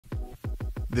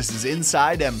This is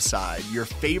Inside Mside, your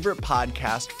favorite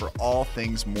podcast for all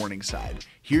things Morningside.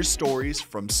 Here's stories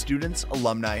from students,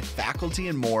 alumni, faculty,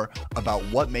 and more about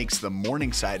what makes the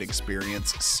Morningside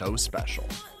experience so special.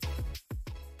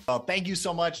 Well, thank you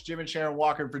so much, Jim and Sharon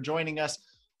Walker, for joining us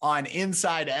on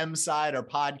Inside Mside, our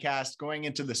podcast, going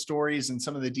into the stories and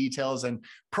some of the details and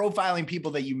profiling people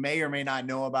that you may or may not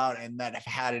know about and that have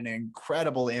had an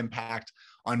incredible impact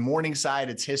on Morningside,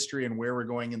 its history, and where we're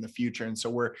going in the future. And so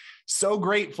we're so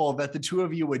grateful that the two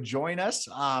of you would join us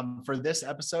for this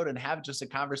episode and have just a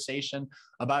conversation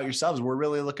about yourselves. We're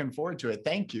really looking forward to it.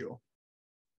 Thank you.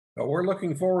 But we're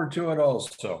looking forward to it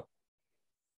also.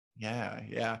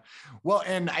 Yeah. Well,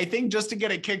 and I think just to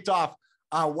get it kicked off,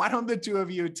 why don't the two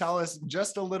of you tell us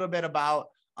just a little bit about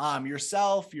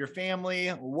yourself, your family,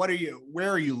 where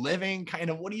are you living?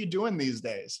 Kind of, what are you doing these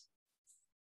days?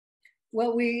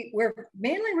 Well, we're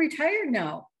mainly retired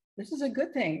now. This is a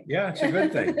good thing. Yeah, it's a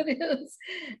good thing. It is.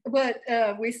 But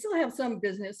we still have some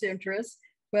business interests,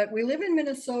 but we live in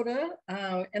Minnesota,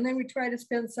 and then we try to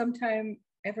spend some time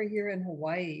every year in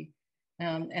Hawaii.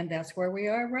 And that's where we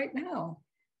are right now.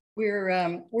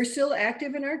 We're still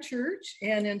active in our church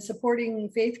and in supporting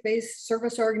faith-based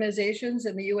service organizations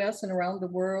in the US and around the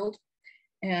world.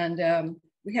 And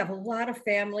we have a lot of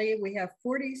family. We have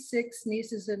 46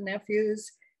 nieces and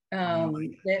nephews.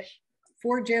 That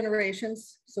 4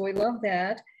 generations, so we love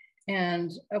that. And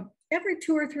every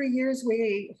 2 or 3 years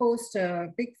we host a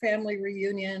big family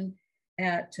reunion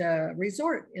at a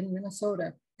resort in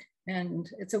Minnesota, and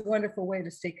it's a wonderful way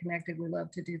to stay connected. We love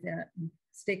to do that and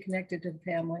stay connected to the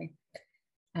family.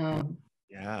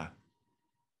 Yeah,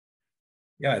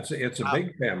 it's a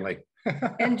big family.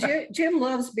 And Jim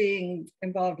loves being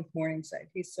involved with Morningside.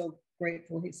 He's so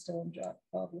grateful he's still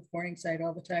involved with Morningside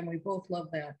all the time. We both love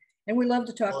that. And we love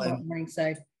to talk about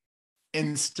Morningside.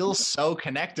 And still so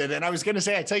connected. And I was going to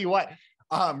say, I tell you what,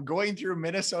 going through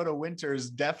Minnesota winters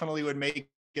definitely would make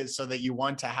it so that you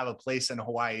want to have a place in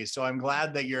Hawaii. So I'm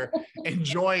glad that you're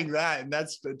enjoying that. And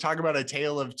that's talk about a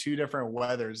tale of 2 different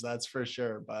weathers. That's for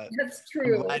sure. But that's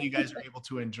true. I'm glad you guys are able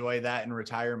to enjoy that in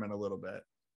retirement a little bit.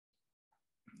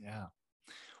 Yeah.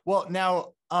 Well,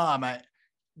 now,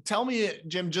 tell me,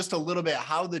 Jim, just a little bit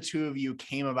how the two of you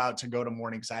came about to go to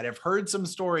Morningside. I've heard some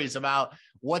stories about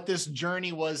what this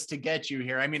journey was to get you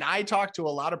here. I mean, I talk to a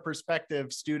lot of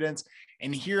prospective students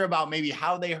and hear about maybe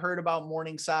how they heard about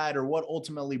Morningside or what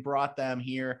ultimately brought them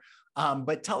here.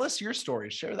 But tell us your story.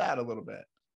 Share that a little bit.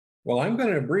 Well, I'm going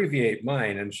to abbreviate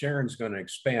mine and Sharon's going to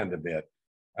expand a bit.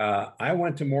 I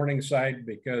went to Morningside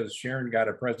because Sharon got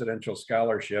a presidential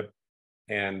scholarship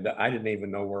and I didn't even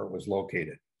know where it was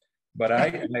located. But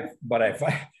I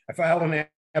filed an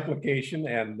application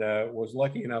and was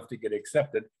lucky enough to get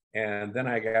accepted. And then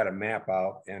I got a map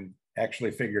out and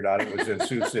actually figured out it was in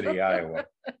Sioux City, Iowa.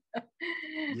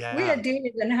 Yeah. We had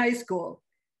dated in high school.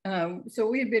 So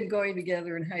we had been going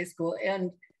together in high school.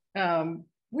 And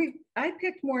I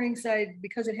picked Morningside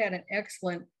because it had an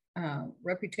excellent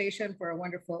reputation for a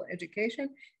wonderful education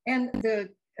and the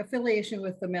affiliation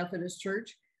with the Methodist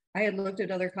Church. I had looked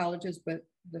at other colleges, but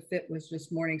the fit was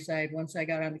just Morningside. Once I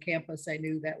got on the campus, I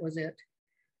knew that was it.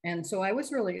 And so I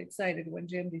was really excited when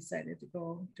Jim decided to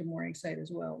go to Morningside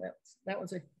as well. That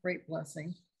was a great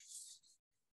blessing.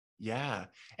 Yeah.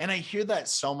 And I hear that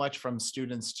so much from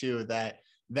students too, that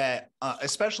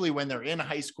especially when they're in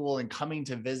high school and coming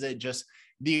to visit, just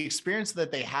the experience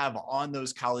that they have on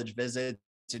those college visits,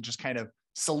 it just kind of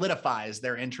solidifies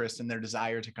their interest and their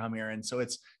desire to come here. And so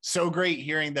it's so great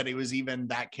hearing that it was even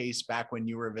that case back when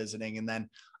you were visiting and then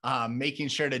making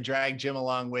sure to drag Jim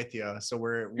along with you. So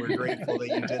we're grateful that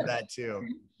you did that too.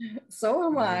 So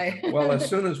am I. Well, as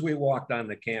soon as we walked on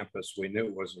the campus, we knew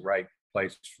it was the right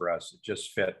place for us. It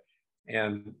just fit.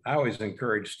 And I always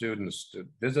encourage students to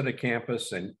visit a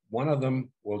campus and one of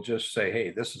them will just say,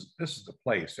 hey, this is the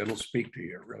place. It'll speak to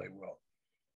you. It really will.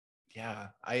 Yeah,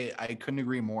 I couldn't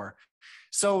agree more.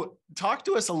 So talk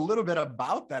to us a little bit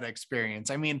about that experience.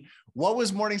 I mean, what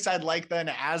was Morningside like then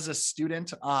as a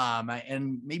student?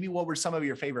 And maybe what were some of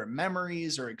your favorite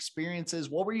memories or experiences?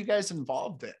 What were you guys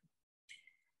involved in?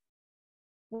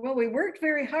 Well, we worked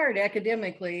very hard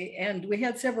academically and we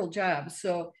had several jobs.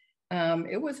 So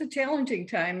it was a challenging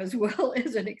time as well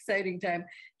as an exciting time.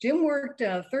 Jim worked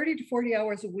 30 to 40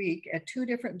 hours a week at 2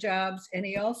 different jobs, and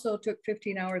he also took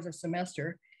 15 hours a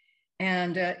semester.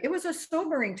 And it was a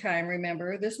sobering time,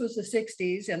 remember. This was the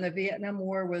 60s and the Vietnam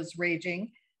War was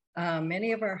raging.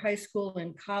 Many of our high school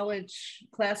and college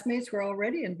classmates were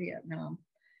already in Vietnam.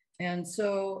 And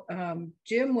so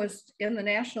Jim was in the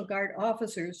National Guard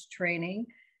officers training,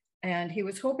 and he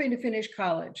was hoping to finish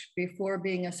college before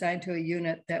being assigned to a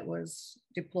unit that was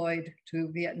deployed to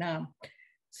Vietnam.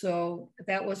 So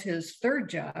that was his third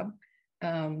job.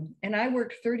 And I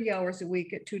worked 30 hours a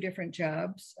week at two different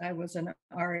jobs. I was an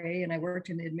RA and I worked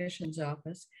in the admissions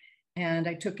office. And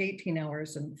I took 18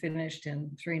 hours and finished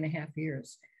in 3.5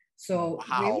 years. So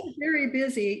we Wow. were very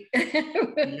busy.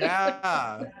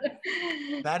 Yeah,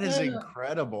 that is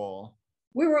incredible.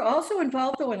 We were also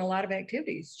involved, though, in a lot of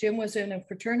activities. Jim was in a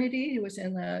fraternity. He was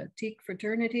in the Teak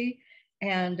fraternity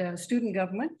and student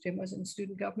government. Jim was in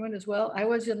student government as well. I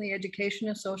was in the Education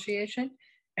Association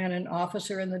and an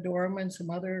officer in the dorm and some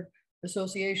other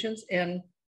associations. And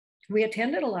we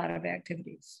attended a lot of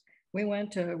activities. We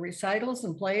went to recitals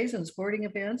and plays and sporting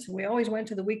events. We always went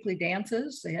to the weekly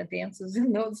dances. They had dances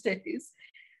in those days.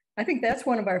 I think that's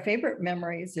one of our favorite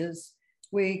memories is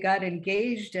we got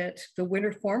engaged at the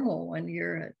winter formal one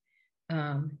year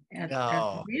at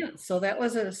the event. So that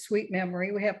was a sweet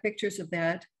memory. We have pictures of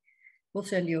that. We'll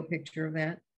send you a picture of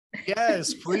that.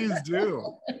 Yes, please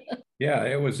do. Yeah,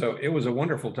 it was a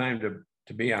wonderful time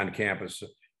to be on campus.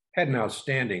 Had an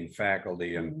outstanding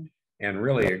faculty and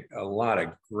really a lot of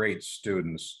great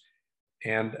students.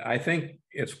 And I think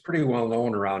it's pretty well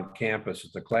known around campus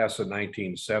that the class of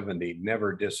 1970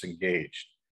 never disengaged.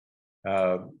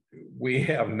 We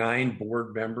have 9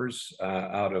 board members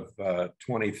out of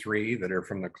 23 that are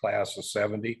from the class of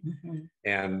 70,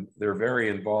 and they're very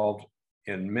involved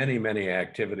in many, many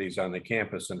activities on the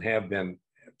campus and have been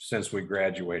since we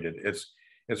graduated.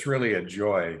 It's really a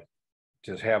joy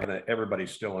to have everybody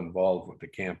still involved with the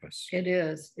campus. It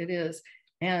is.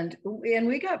 And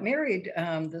we got married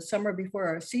the summer before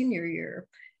our senior year.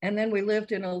 And then we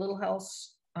lived in a little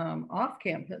house off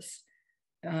campus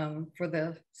for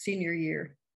the senior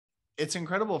year. It's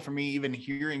incredible for me, even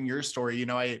hearing your story. You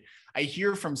know, I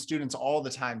hear from students all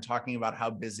the time talking about how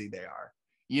busy they are,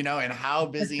 you know, and how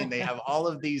busy and they have all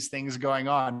of these things going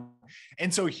on.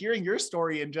 And so hearing your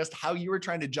story and just how you were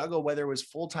trying to juggle, whether it was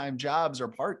full-time jobs or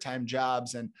part-time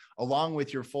jobs, and along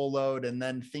with your full load, and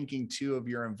then thinking too of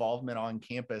your involvement on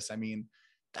campus. I mean,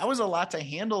 that was a lot to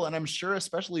handle. And I'm sure,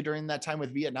 especially during that time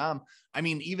with Vietnam, I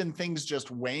mean, even things just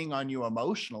weighing on you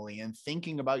emotionally and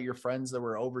thinking about your friends that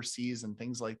were overseas and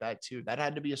things like that too, that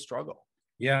had to be a struggle.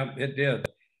 Yeah, it did.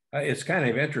 It's kind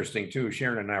of interesting too.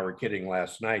 Sharon and I were kidding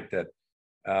last night that,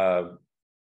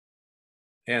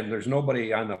 and there's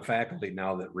nobody on the faculty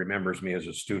now that remembers me as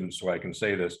a student, so I can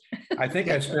say this. I think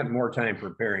I spent more time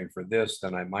preparing for this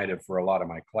than I might have for a lot of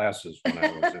my classes when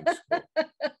I was in school.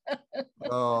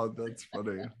 Oh, that's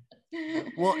funny.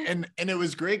 Well, and it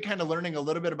was great kind of learning a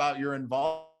little bit about your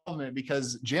involvement,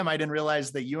 because Jim, I didn't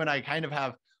realize that you and I kind of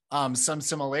have some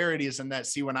similarities in that.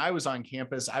 See, when I was on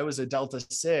campus, I was a Delta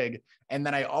Sig, and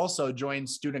then I also joined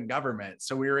student government.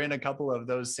 So we were in a couple of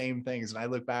those same things. And I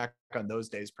look back on those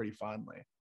days pretty fondly.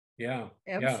 Yeah,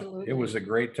 absolutely. Yeah, it was a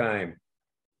great time.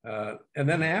 And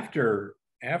then after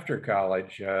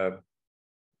college,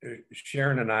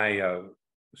 Sharon and I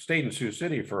stayed in Sioux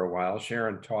City for a while.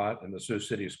 Sharon taught in the Sioux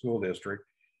City School District,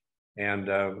 and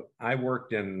I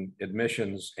worked in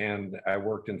admissions and I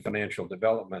worked in financial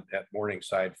development at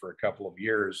Morningside for a couple of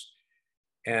years.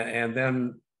 And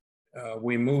then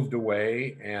we moved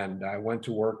away, and I went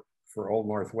to work for Old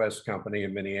Northwest Company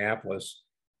in Minneapolis.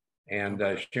 And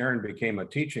Sharon became a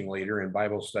teaching leader in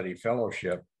Bible study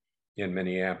fellowship in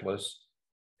Minneapolis.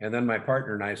 And then my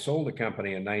partner and I sold the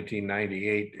company in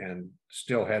 1998 and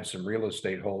still had some real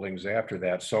estate holdings after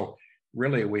that. So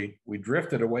really, we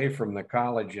drifted away from the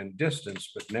college in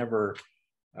distance, but never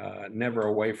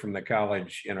away from the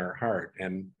college in our heart.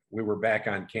 And we were back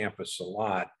on campus a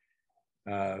lot.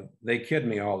 They kid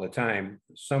me all the time.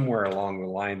 Somewhere along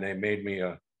the line, they made me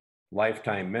a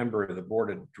lifetime member of the board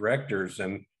of directors.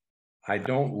 And I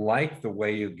don't like the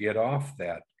way you get off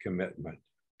that commitment.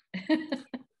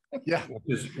 Yeah,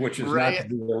 which is right. Not to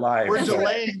be alive. We're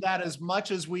delaying that as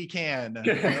much as we can.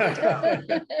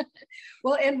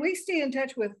 Well, and we stay in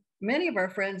touch with many of our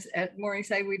friends at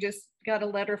Morningside. We just got a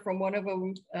letter from one of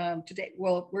them today.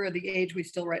 Well, we're at the age we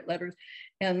still write letters,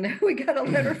 and we got a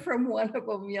letter from one of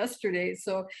them yesterday.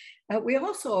 So we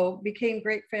also became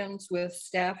great friends with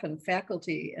staff and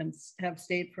faculty, and have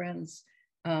stayed friends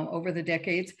over the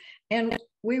decades. And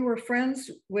we were friends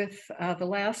with the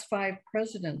last 5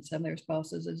 presidents and their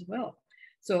spouses as well.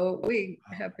 So we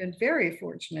have been very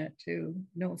fortunate to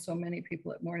know so many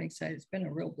people at Morningside. It's been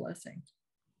a real blessing.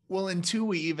 Well, and two,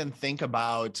 we even think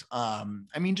about, I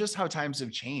mean, just how times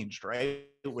have changed, right?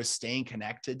 With staying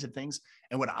connected to things.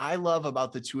 And what I love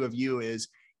about the two of you is,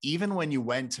 even when you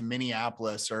went to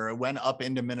Minneapolis or went up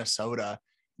into Minnesota,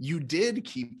 you did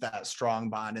keep that strong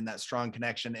bond and that strong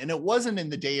connection. And it wasn't in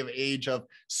the day of age of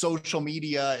social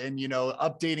media and,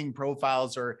 updating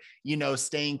profiles or,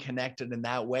 staying connected in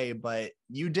that way, but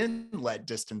you didn't let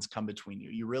distance come between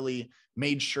you. You really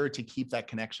made sure to keep that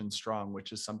connection strong,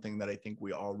 which is something that I think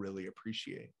we all really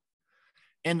appreciate.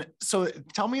 And so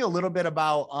tell me a little bit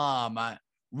about,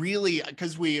 really,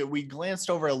 because we glanced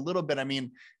over a little bit. I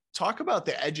mean, talk about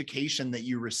the education that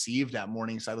you received at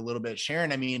Morningside a little bit.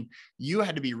 Sharon, I mean, you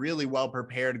had to be really well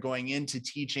prepared going into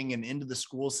teaching and into the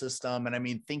school system. And I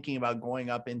mean, thinking about going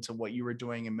up into what you were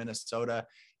doing in Minnesota,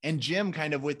 and Jim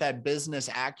kind of with that business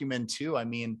acumen too. I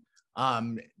mean,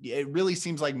 it really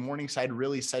seems like Morningside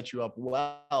really set you up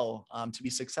well to be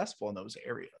successful in those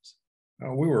areas.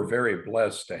 We were very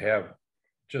blessed to have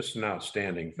just an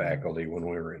outstanding faculty when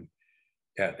we were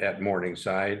at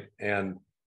Morningside, and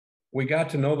we got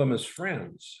to know them as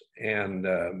friends, and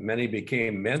many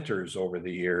became mentors over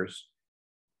the years.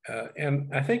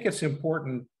 And I think it's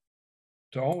important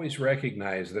to always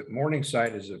recognize that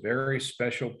Morningside is a very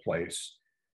special place,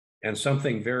 and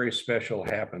something very special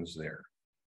happens there.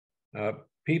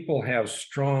 People have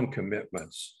strong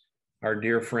commitments. Our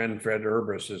dear friend Fred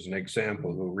Urbis is an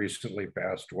example, who recently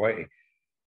passed away.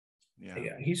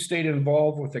 Yeah, he stayed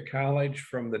involved with the college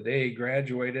from the day he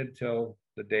graduated till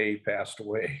the day he passed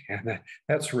away. And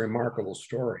that's a remarkable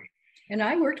story. And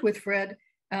I worked with Fred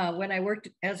when I worked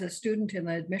as a student in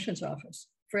the admissions office.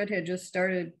 Fred had just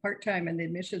started part-time in the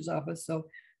admissions office, so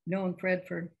known Fred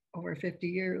for over 50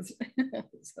 years.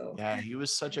 So yeah, he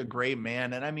was such a great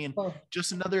man. And I mean,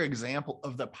 just another example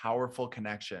of the powerful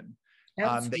connection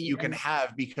that you can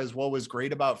have, because what was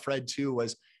great about Fred too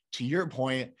was, to your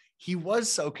point, he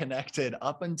was so connected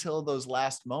up until those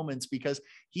last moments, because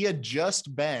he had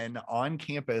just been on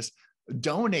campus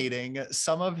donating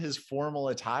some of his formal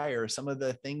attire, some of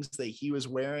the things that he was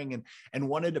wearing, and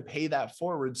wanted to pay that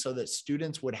forward so that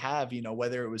students would have,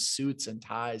 whether it was suits and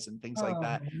ties and things like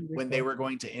that when they were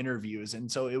going to interviews.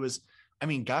 And so it was, I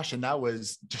mean, gosh, and that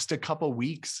was just a couple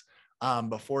weeks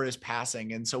before his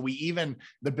passing. And so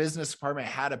the business department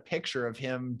had a picture of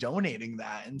him donating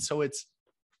that. And so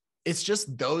it's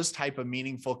just those type of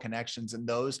meaningful connections, and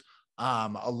those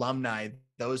alumni,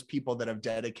 those people that have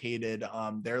dedicated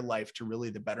their life to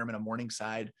really the betterment of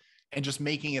Morningside and just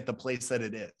making it the place that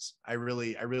it is. I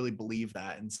really believe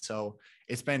that. And so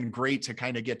it's been great to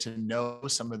kind of get to know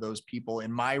some of those people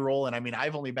in my role. And I mean,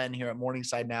 I've only been here at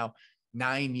Morningside now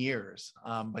 9 years,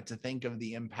 but to think of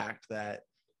the impact that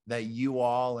you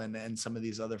all and some of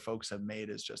these other folks have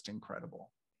made is just incredible.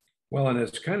 Well, and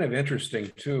it's kind of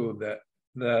interesting too that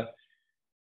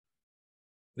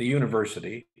the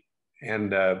university,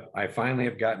 and I finally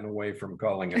have gotten away from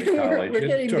calling it a college.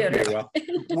 It took me a while.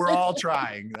 We're all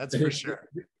trying, that's for sure.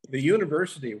 The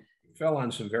university fell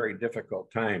on some very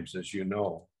difficult times, as you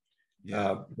know,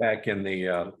 back in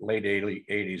the late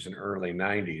 80s and early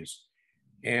 90s.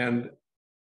 And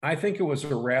I think it was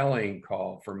a rallying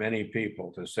call for many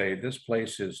people to say, this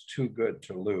place is too good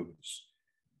to lose.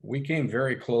 We came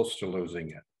very close to losing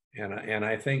it. And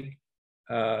I think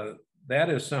that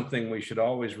is something we should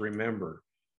always remember.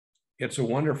 It's a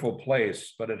wonderful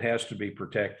place, but it has to be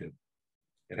protected.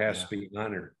 It has to be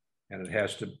honored, and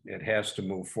it has to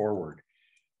move forward.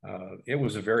 It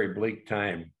was a very bleak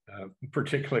time,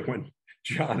 particularly when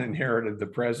John inherited the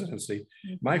presidency.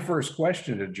 My first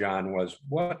question to John was,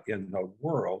 what in the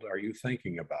world are you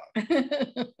thinking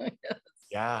about?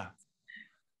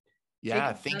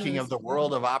 Yeah, thinking of the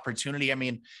world of opportunity. I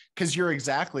mean, because you're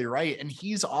exactly right. And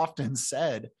he's often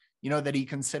said, that he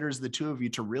considers the two of you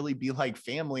to really be like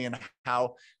family, and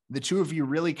how the two of you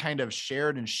really kind of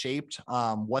shared and shaped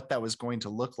what that was going to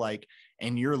look like,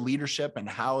 and your leadership, and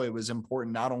how it was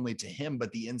important not only to him,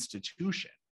 but the institution,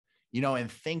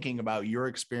 and thinking about your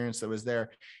experience that was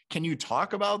there. Can you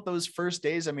talk about those first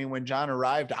days? I mean, when John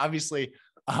arrived, obviously,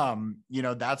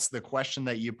 that's the question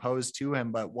that you posed to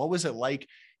him, but what was it like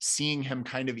seeing him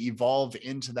kind of evolve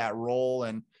into that role,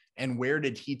 and where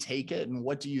did he take it? And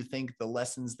what do you think the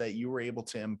lessons that you were able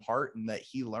to impart and that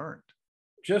he learned?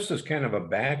 Just as kind of a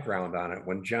background on it,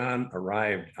 when John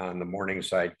arrived on the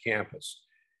Morningside campus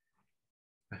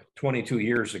 22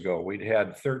 years ago, we'd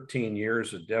had 13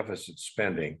 years of deficit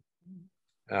spending.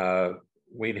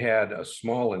 We'd had a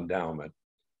small endowment.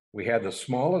 We had the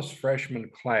smallest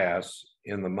freshman class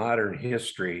in the modern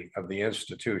history of the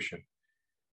institution.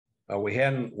 We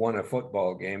hadn't won a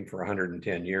football game for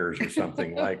 110 years or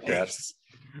something like that.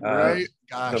 Right.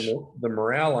 Gosh. The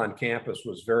morale on campus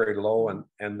was very low,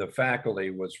 and the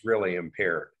faculty was really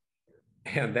impaired.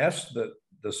 And that's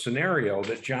the scenario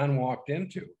that John walked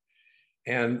into.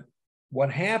 And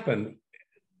what happened,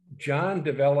 John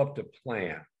developed a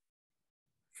plan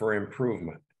for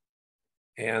improvement.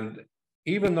 And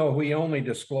even though we only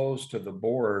disclosed to the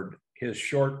board his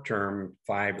short-term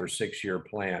 5 or 6 year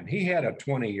plan, he had a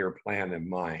 20-year plan in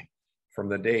mind from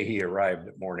the day he arrived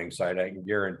at Morningside. I can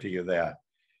guarantee you that.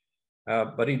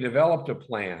 But he developed a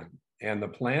plan, and the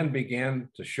plan began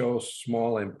to show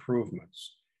small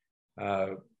improvements.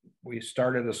 We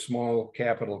started a small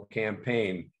capital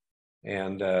campaign,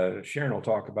 and Sharon will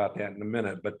talk about that in a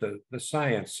minute, but the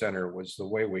Science Center was the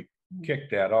way we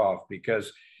kicked that off,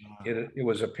 because it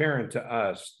was apparent to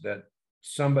us that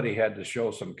somebody had to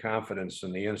show some confidence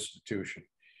in the institution.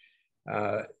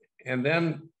 And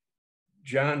then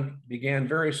John began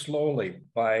very slowly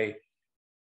by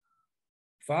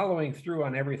following through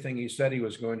on everything he said he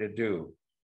was going to do.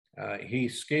 He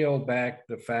scaled back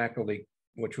the faculty,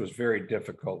 which was very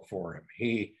difficult for him.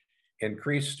 He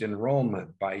increased enrollment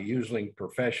by using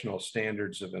professional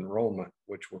standards of enrollment,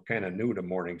 which were kind of new to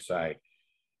Morningside.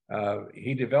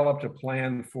 He developed a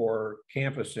plan for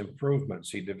campus improvements.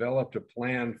 He developed a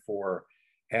plan for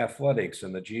athletics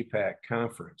and the GPAC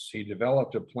conference. He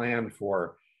developed a plan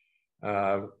for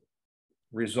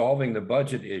resolving the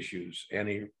budget issues, and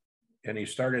he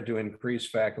started to increase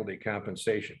faculty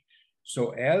compensation.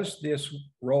 So as this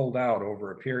rolled out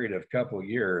over a period of a couple of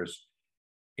years,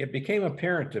 it became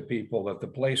apparent to people that the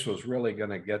place was really going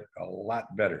to get a lot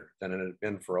better than it had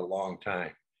been for a long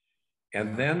time.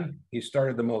 And then he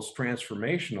started the most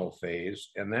transformational phase,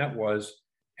 and that was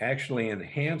actually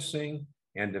enhancing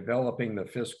and developing the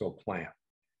fiscal plan.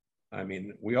 I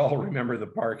mean, we all remember the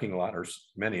parking lot, or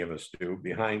many of us do,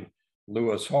 behind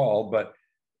Lewis Hall, but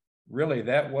really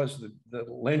that was the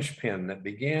linchpin that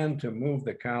began to move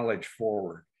the college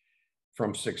forward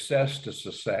from success to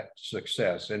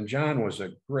success. And John was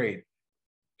a great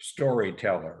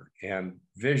storyteller and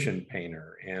vision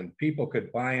painter, and people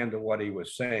could buy into what he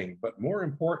was saying. But more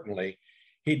importantly,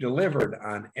 he delivered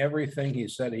on everything he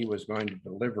said he was going to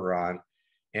deliver on,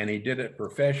 and he did it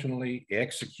professionally,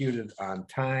 executed on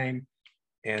time,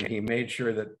 and he made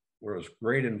sure that there was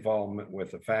great involvement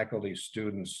with the faculty,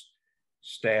 students,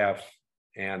 staff,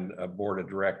 and a board of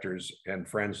directors and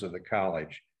friends of the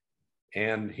college.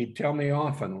 And he'd tell me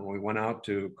often when we went out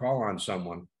to call on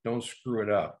someone, don't screw it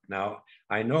up. Now,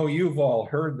 I know you've all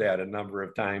heard that a number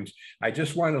of times. I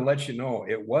just want to let you know,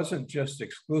 it wasn't just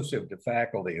exclusive to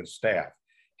faculty and staff.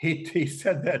 He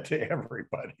said that to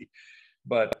everybody,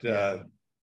 but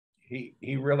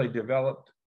he really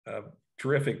developed a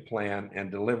terrific plan and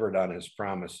delivered on his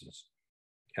promises.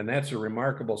 And that's a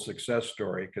remarkable success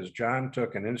story, because John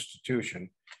took an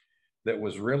institution that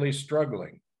was really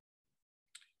struggling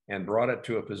and brought it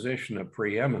to a position of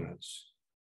preeminence.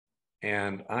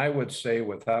 And I would say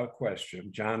without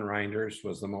question, John Reinders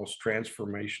was the most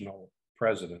transformational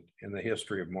president in the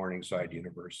history of Morningside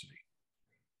University.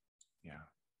 Yeah.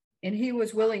 And he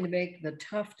was willing to make the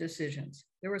tough decisions.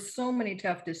 There were so many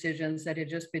tough decisions that had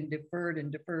just been deferred and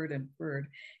deferred and deferred.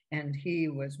 And he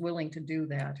was willing to do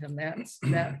that. And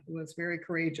that was very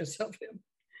courageous of him.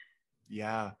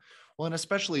 Yeah. Well, and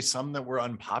especially some that were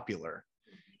unpopular.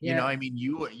 Yeah. You know, I mean,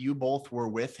 you both were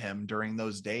with him during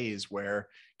those days where,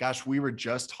 gosh, we were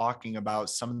just talking about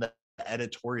some of the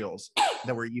editorials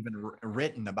that were even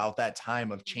written about that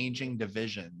time of changing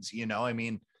divisions. You know, I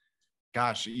mean,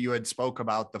 gosh, you had spoke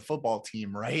about the football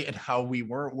team, right? And how we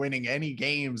weren't winning any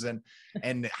games, and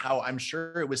how I'm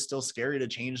sure it was still scary to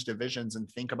change divisions and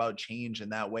think about change in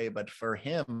that way. But for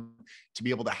him to be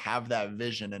able to have that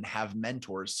vision and have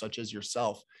mentors such as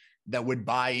yourself that would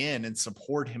buy in and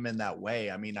support him in that way.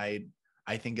 I mean, I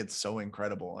think it's so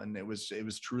incredible. And it was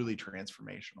truly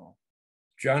transformational.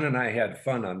 John and I had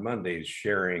fun on Mondays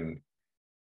sharing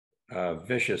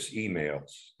vicious emails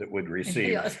that we'd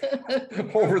receive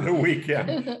over the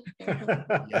weekend.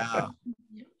 Yeah.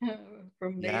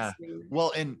 From yeah.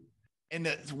 Well, and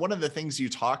one of the things you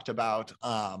talked about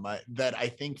that I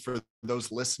think for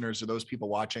those listeners or those people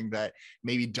watching that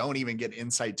maybe don't even get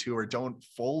insight to or don't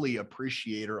fully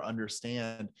appreciate or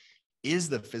understand is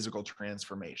the physical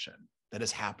transformation that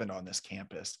has happened on this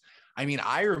campus. I mean,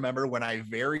 I remember when I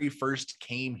very first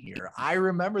came here, I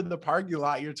remember the parking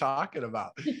lot you're talking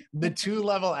about, the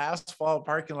 2-level asphalt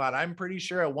parking lot. I'm pretty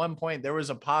sure at one point there was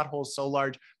a pothole so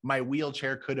large my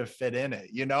wheelchair could have fit in it.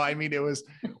 You know, I mean, it was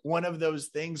one of those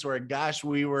things where, gosh,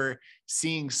 we were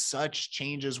seeing such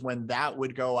changes when that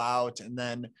would go out. And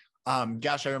then,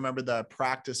 gosh, I remember the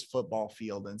practice football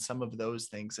field and some of those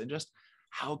things, and just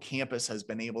how campus has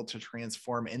been able to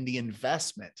transform, in the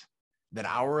investment that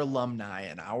our alumni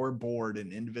and our board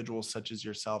and individuals such as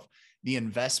yourself, the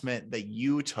investment that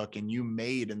you took and you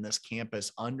made in this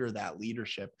campus under that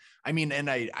leadership. I mean, and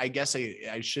I guess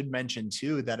I should mention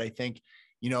too, that I think,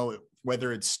 you know,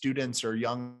 whether it's students or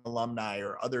young alumni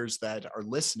or others that are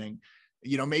listening,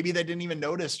 maybe they didn't even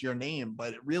notice your name,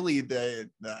 but really the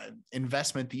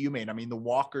investment that you made. I mean, the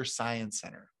Walker Science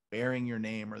Center bearing your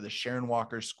name, or the Sharon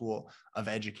Walker School of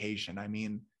Education. I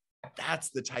mean, that's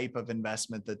the type of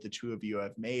investment that the two of you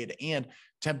have made, and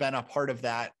to have been a part of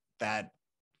that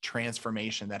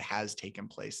transformation that has taken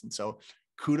place. And so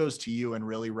kudos to you and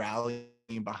really rallying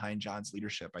behind John's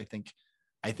leadership. I think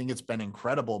it's been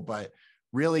incredible, but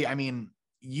really, I mean,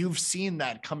 you've seen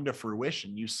that come to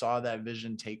fruition. You saw that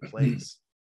vision take place.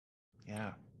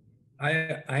 Yeah.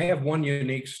 I have one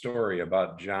unique story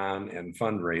about John and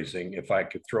fundraising, if I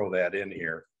could throw that in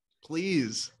here.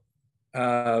 Please.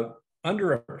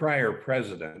 Under a prior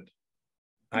president,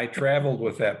 I traveled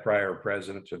with that prior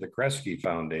president to the Kresge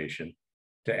Foundation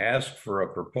to ask for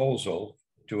a proposal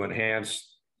to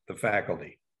enhance the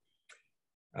faculty.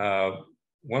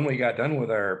 When we got done with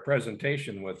our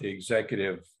presentation with the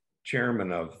executive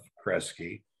chairman of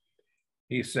Kresge,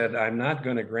 he said, "I'm not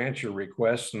going to grant your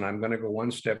request, and I'm going to go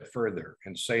one step further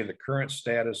and say the current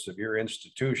status of your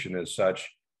institution is such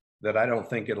that I don't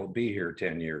think it'll be here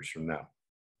 10 years from now."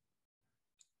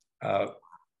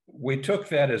 We took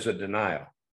that as a denial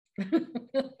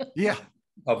Yeah.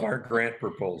 of our grant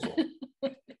proposal.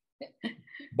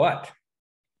 But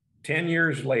 10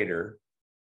 years later,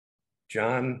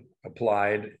 John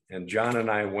applied, and John and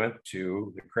I went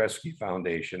to the Kresge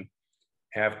Foundation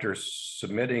after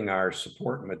submitting our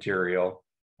support material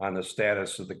on the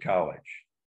status of the college,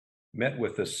 met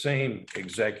with the same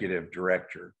executive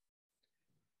director.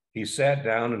 He sat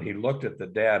down and he looked at the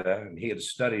data, and he had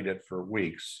studied it for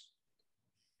weeks.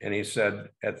 And he said,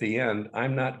 at the end,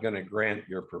 "I'm not going to grant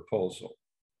your proposal.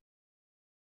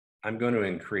 I'm going to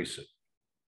increase it."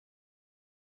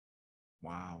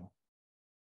 Wow.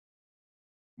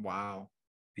 Wow.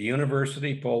 The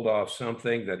university pulled off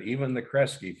something that even the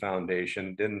Kresge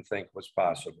Foundation didn't think was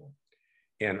possible.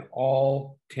 In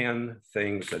all 10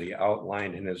 things that he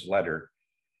outlined in his letter,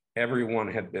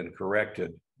 everyone had been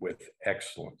corrected with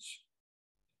excellence.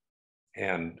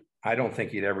 And I don't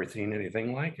think he'd ever seen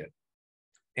anything like it.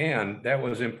 And that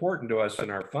was important to us in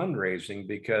our fundraising,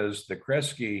 because the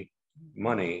Kresge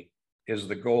money is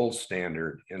the gold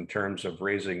standard in terms of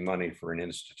raising money for an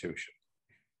institution.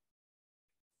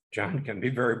 John can be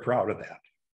very proud of that.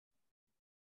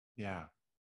 Yeah.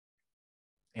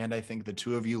 And I think the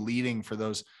two of you leading for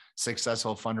those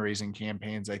successful fundraising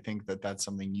campaigns, I think that that's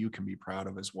something you can be proud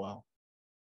of as well.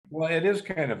 Well, it is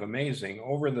kind of amazing.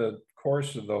 Over the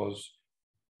course of those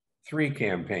 3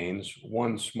 campaigns,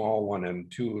 one small one and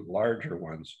 2 larger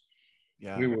ones,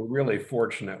 Yeah. we were really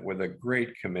fortunate with a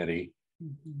great committee,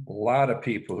 a lot of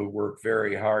people who worked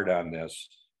very hard on this,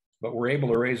 but we're able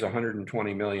to raise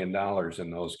 $120 million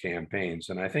in those campaigns.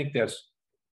 And I think that's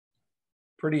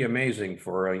pretty amazing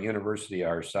for a university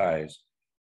our size.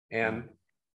 And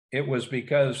it was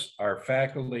because our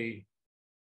faculty,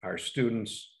 our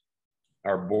students,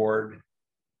 our board,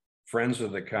 friends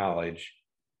of the college,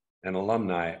 and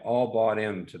alumni all bought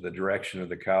into the direction of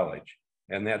the college.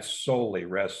 And that solely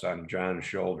rests on John's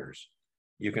shoulders.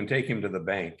 You can take him to the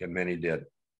bank, and many did.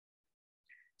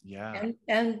 Yeah.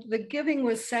 And the giving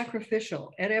was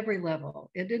sacrificial at every level.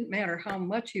 It didn't matter how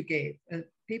much you gave.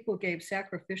 People gave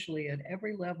sacrificially at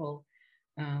every level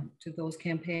to those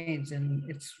campaigns. And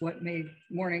it's what made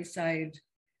Morningside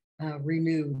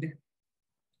renewed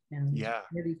and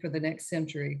ready for the next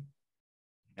century.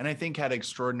 And I think had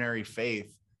extraordinary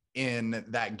faith in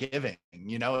that giving,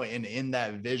 and in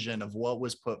that vision of what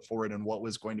was put forward and what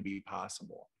was going to be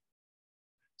possible.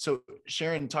 So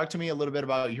Sharon, talk to me a little bit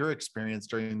about your experience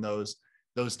during those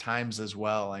times as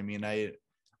well. I mean,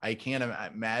 I can't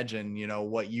imagine,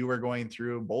 what you were going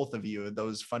through, both of you,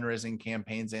 those fundraising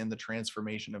campaigns and the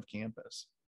transformation of campus.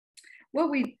 Well,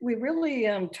 we really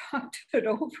talked it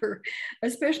over,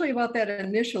 especially about that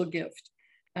initial gift,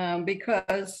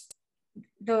 because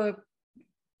the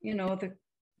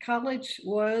college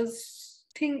was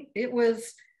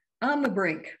on the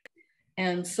brink.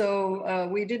 And so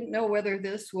we didn't know whether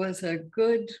this was a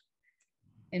good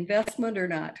investment or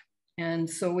not. And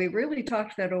so we really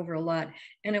talked that over a lot.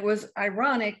 And it was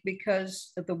ironic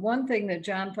because the one thing that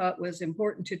John thought was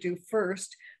important to do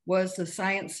first was the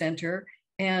Science Center.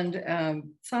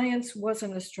 And science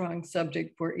wasn't a strong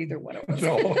subject for either one of us.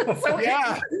 No. So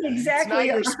yeah, exactly. It's not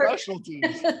your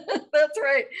specialties. That's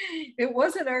right. It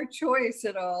wasn't our choice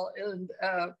at all. And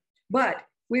but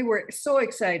we were so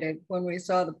excited when we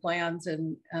saw the plans,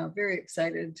 and very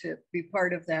excited to be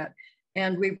part of that.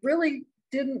 And we really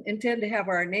didn't intend to have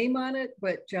our name on it,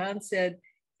 but John said,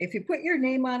 if you put your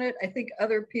name on it, I think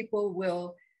other people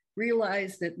will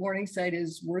realize that Morningside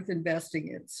is worth investing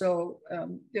in. So,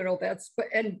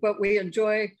 but we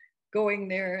enjoy going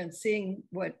there and seeing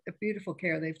what a beautiful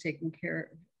care they've taken care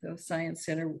of the Science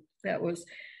Center. That was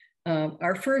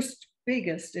our first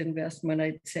biggest investment,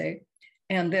 I'd say.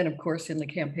 And then, of course, in the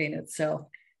campaign itself.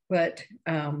 But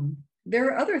there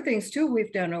are other things too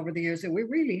we've done over the years that we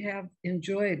really have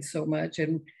enjoyed so much.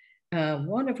 And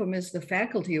one of them is the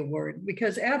Faculty Award,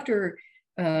 because after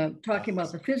talking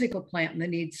about the physical plant and the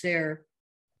needs there,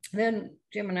 then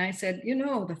Jim and I said,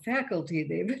 the faculty,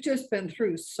 they've just been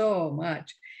through so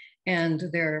much, and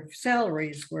their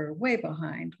salaries were way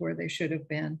behind where they should have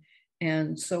been.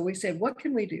 And so we said, what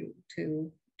can we do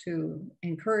to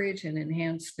encourage and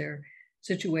enhance their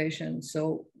situation?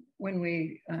 So when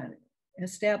we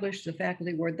established the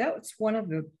Faculty Award, that was one of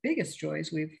the biggest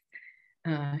joys we've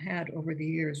had over the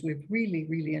years. We've really,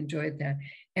 really enjoyed that.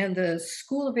 And the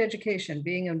School of Education,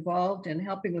 being involved and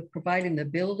helping with providing the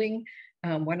building.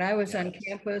 When I was on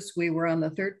campus, we were on the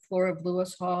 3rd floor of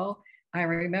Lewis Hall. I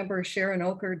remember Sharon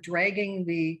Walker dragging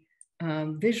the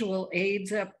visual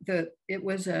aids up. It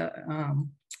was a,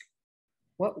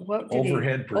 what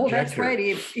overhead projector. Oh, that's right.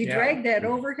 He dragged that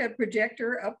overhead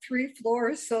projector up 3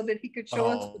 floors so that he could show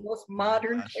us the most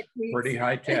modern techniques. Pretty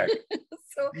high tech.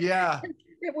 So yeah,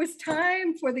 it was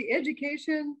time for the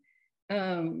education,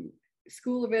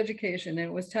 School of Education, and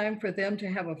it was time for them to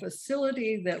have a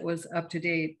facility that was up to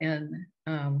date and,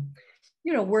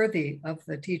 worthy of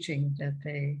the teaching that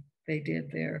they did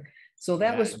there. So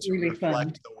that was really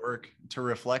fun. To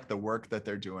reflect the work that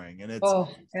they're doing. And it's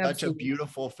such a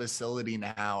beautiful facility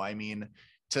now. I mean,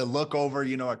 to look over,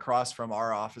 across from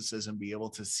our offices and be able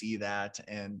to see that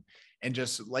and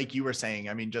just like you were saying,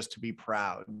 I mean, just to be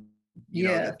proud,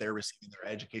 know, that they're receiving their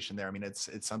education there. I mean, it's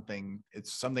something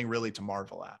really to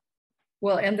marvel at.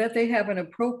 Well, and that they have an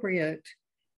appropriate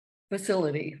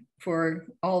facility for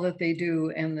all that they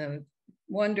do, and the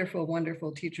wonderful,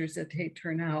 wonderful teachers that they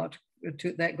turn out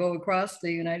that go across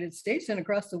the United States and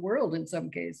across the world in some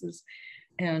cases,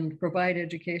 and provide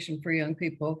education for young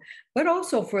people, but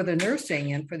also for the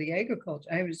nursing and for the agriculture.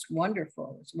 It was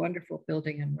wonderful. It's a wonderful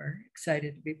building, and we're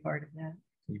excited to be part of that.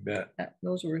 You bet.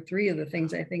 Those were 3 of the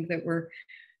things I think that were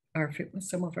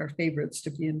some of our favorites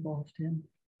to be involved in.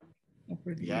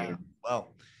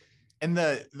 Well, and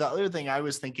the other thing I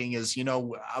was thinking is,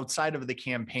 outside of the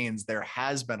campaigns, there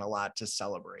has been a lot to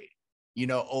celebrate.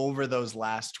 Over those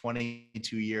last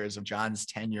 22 years of John's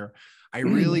tenure, I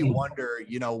really wonder,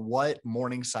 what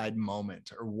Morningside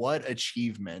moment or what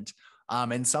achievement,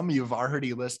 and some of you have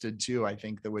already listed too, I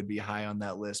think that would be high on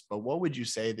that list, but what would you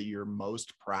say that you're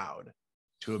most proud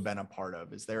to have been a part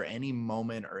of? Is there any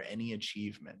moment or any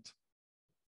achievement?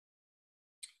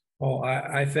 Well,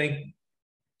 I think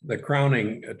the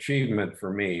crowning achievement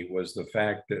for me was the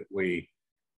fact that we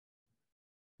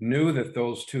knew that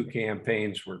those 2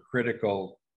 campaigns were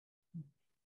critical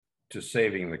to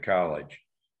saving the college,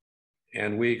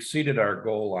 and we exceeded our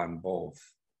goal on both.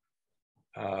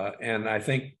 And I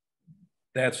think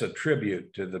that's a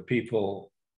tribute to the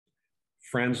people,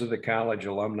 friends of the college,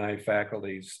 alumni,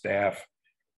 faculty, staff,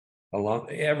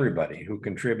 everybody who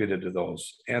contributed to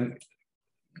those, and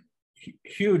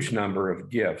huge number of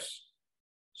gifts,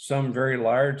 some very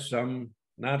large, some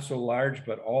not so large,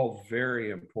 but all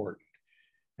very important.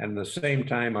 And at the same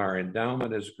time, our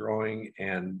endowment is growing,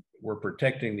 and we're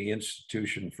protecting the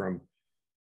institution from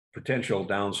potential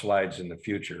downsides in the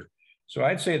future. So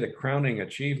I'd say the crowning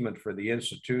achievement for the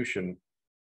institution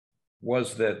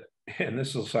was that, and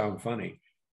this will sound funny,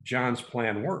 John's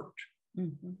plan worked,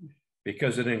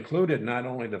 because it included not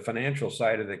only the financial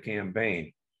side of the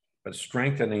campaign, but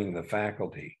strengthening the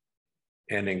faculty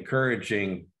and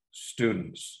encouraging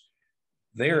students.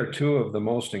 They are 2 of the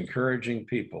most encouraging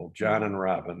people, John and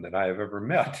Robin, that I have ever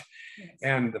met. Yes.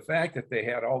 And the fact that they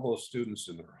had all those students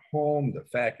in their home, the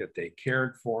fact that they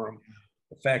cared for them,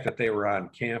 the fact that they were on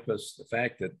campus, the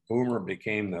fact that Boomer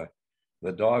became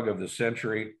the dog of the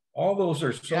century, all those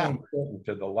are so important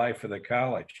to the life of the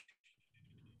college.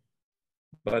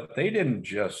 But they didn't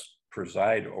just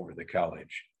preside over the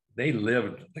college. They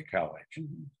lived the college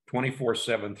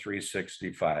 24/7,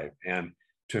 365. And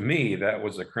to me, that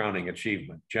was a crowning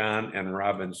achievement, John and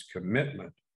Robin's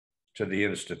commitment to the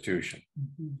institution.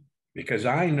 Because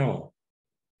I know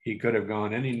he could have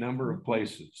gone any number of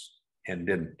places and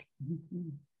didn't.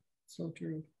 So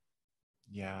true.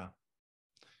 Yeah.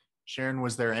 Sharon,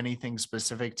 was there anything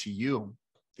specific to you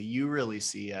that you really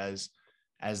see as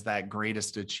that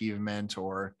greatest achievement,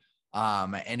 or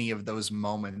any of those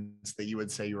moments that you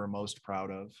would say you were most proud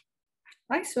of?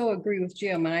 I so agree with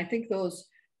Jim. And I think those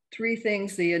three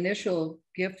things: the initial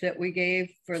gift that we gave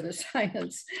for the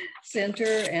Science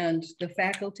Center and the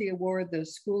Faculty Award, the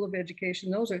School of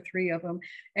Education. Those are three of them.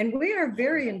 And we are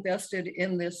very invested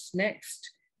in this next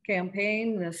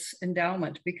campaign, this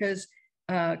endowment, because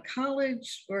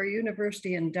college or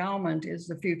university endowment is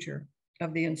the future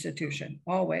of the institution,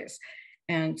 always.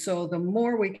 And so the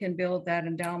more we can build that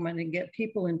endowment and get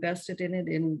people invested in it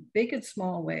in big and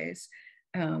small ways,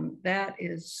 that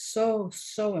is so,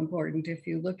 so important. If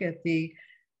you look at the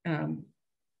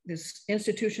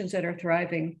institutions that are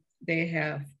thriving, they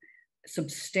have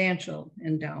substantial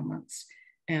endowments.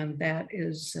 And that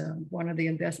is one of the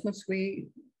investments we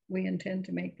intend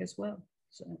to make as well,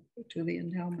 so to the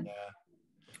endowment.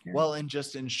 Yeah. Well, and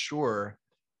just ensure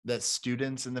that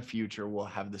students in the future will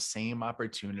have the same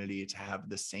opportunity to have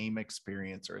the same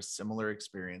experience or a similar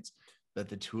experience that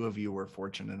the two of you were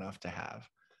fortunate enough to have.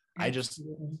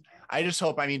 Absolutely. I just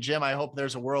hope, I mean, Jim, I hope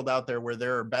there's a world out there where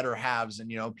there are better halves and,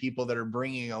 you know, people that are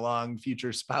bringing along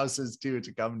future spouses too,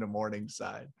 to come to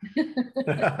Morningside.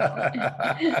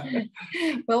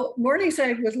 Well,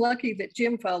 Morningside was lucky that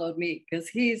Jim followed me, because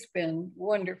he's been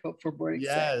wonderful for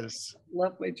Morningside. Yes.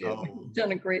 Lovely, Jim. He's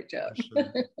done a great job.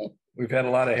 Sure. We've had a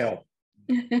lot of help.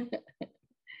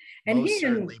 And he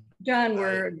and John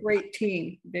were a great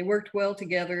team. They worked well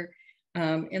together.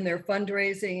 In their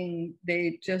fundraising,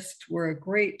 they just were a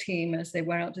great team as they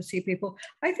went out to see people.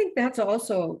 I think that's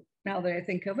also, now that I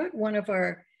think of it, one of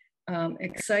our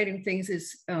exciting things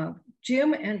is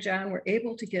Jim and John were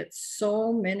able to get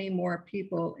so many more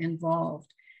people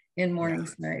involved in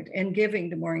Morningside and giving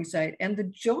to Morningside, and the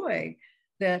joy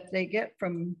that they get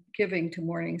from giving to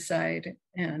Morningside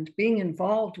and being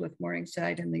involved with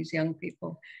Morningside and these young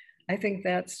people. I think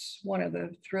that's one of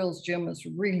the thrills Jim has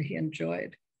really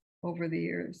enjoyed over the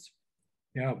years.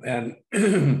 Yeah, and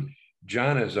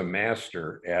John is a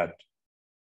master at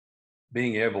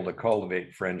being able to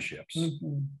cultivate friendships.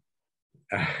 Mm-hmm.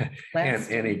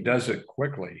 and he does it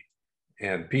quickly,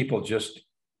 and people just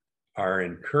are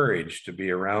encouraged to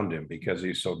be around him because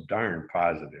he's so darn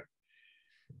positive.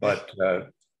 But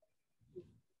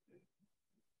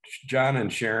John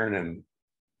and Sharon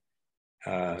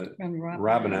and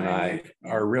Robin and I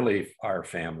are really our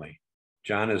family.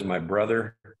 John is my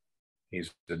brother.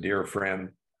 He's a dear friend,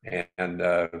 and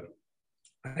I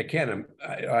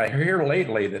hear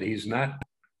lately that he's not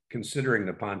considering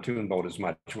the pontoon boat as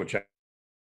much, which I'm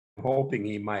hoping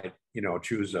he might, you know,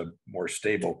 choose a more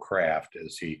stable craft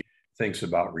as he thinks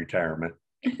about retirement.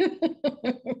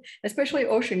 Especially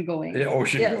ocean going. Yeah,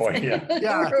 ocean going, yeah.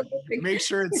 Yeah, make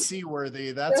sure it's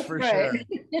seaworthy, that's for right.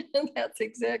 sure. That's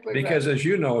exactly because right. As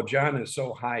you know, John is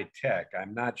so high tech,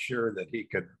 I'm not sure that he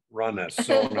could run a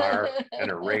sonar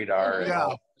and a radar and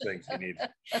all the things he needs.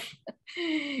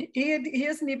 He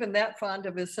isn't even that fond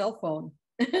of his cell phone.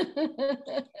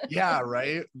 Yeah,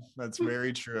 right. That's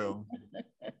very true.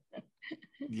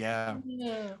 Yeah.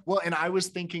 Well, and I was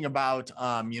thinking about,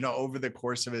 you know, over the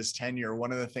course of his tenure,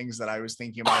 one of the things that I was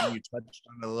thinking about, and you touched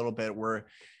on it a little bit, were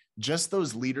just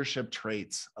those leadership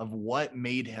traits of what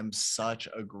made him such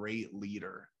a great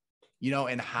leader, you know,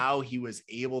 and how he was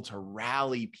able to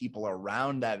rally people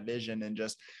around that vision and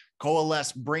just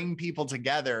coalesce, bring people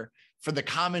together for the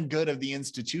common good of the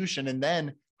institution, and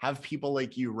then have people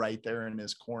like you right there in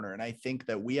his corner. And I think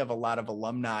that we have a lot of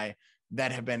alumni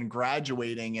that have been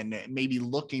graduating and maybe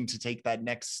looking to take that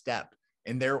next step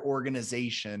in their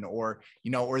organization or,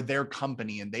 you know, or their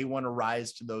company, and they want to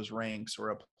rise to those ranks or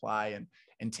apply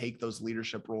and take those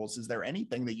leadership roles. Is there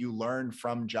anything that you learned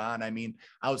from John? I mean,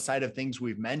 outside of things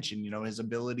we've mentioned, you know, his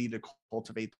ability to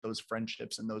cultivate those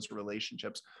friendships and those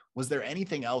relationships, was there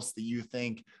anything else that you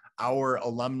think our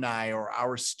alumni or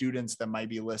our students that might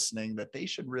be listening that they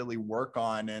should really work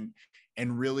on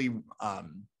and really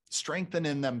strengthen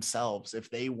in themselves if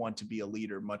they want to be a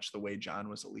leader, much the way John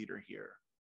was a leader here?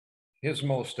 His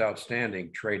most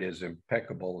outstanding trait is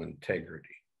impeccable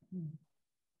integrity.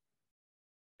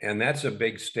 And that's a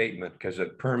big statement because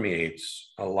it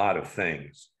permeates a lot of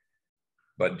things.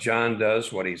 But John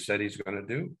does what he said he's going to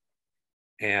do.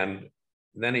 And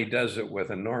then he does it with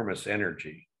enormous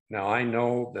energy. Now, I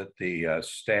know that the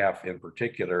staff in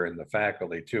particular and the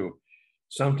faculty too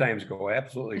sometimes go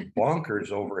absolutely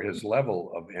bonkers over his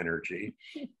level of energy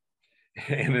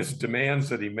and his demands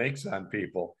that he makes on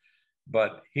people,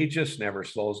 but he just never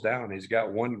slows down. He's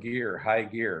got one gear, high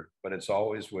gear, but it's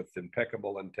always with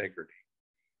impeccable integrity.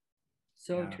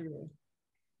 So true.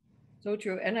 So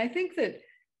true. And I think that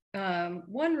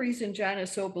one reason John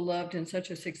is so beloved and such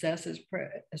a success as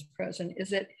president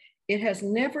is that it has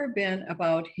never been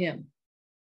about him.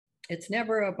 It's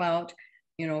never about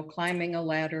climbing a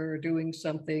ladder or doing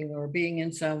something or being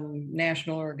in some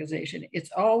national organization.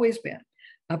 It's always been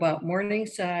about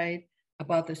Morningside,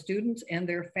 about the students and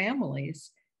their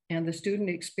families and the student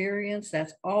experience.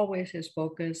 That's always his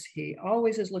focus. He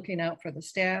always is looking out for the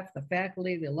staff, the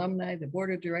faculty, the alumni, the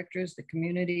board of directors, the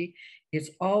community. It's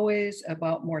always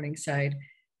about Morningside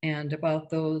and about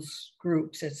those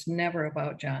groups. It's never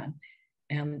about John.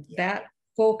 And that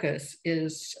focus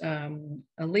is a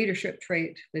leadership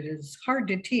trait that is hard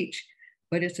to teach,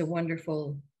 but it's a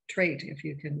wonderful trait if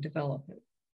you can develop it.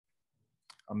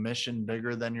 A mission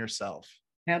bigger than yourself.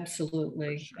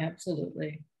 Absolutely. Sure.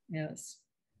 Absolutely. Yes.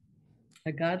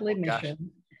 A godly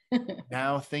mission.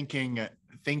 Now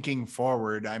thinking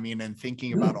forward, I mean, and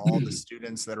thinking about all the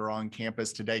students that are on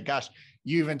campus today, gosh,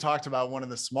 you even talked about one of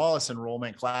the smallest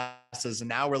enrollment classes, and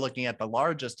now we're looking at the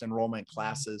largest enrollment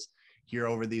classes here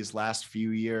over these last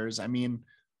few years. I mean,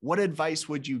 what advice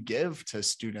would you give to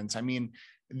students? I mean,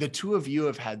 the two of you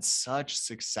have had such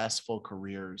successful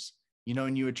careers,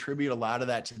 and you attribute a lot of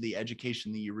that to the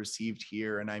education that you received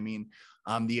here. And I mean,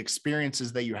 the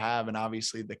experiences that you have, and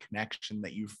obviously the connection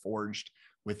that you forged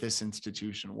with this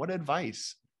institution. What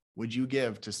advice would you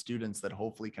give to students that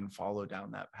hopefully can follow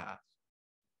down that path?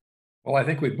 Well, I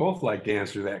think we'd both like to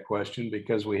answer that question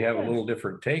because we have a little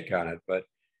different take on it, but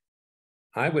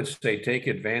I would say take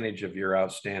advantage of your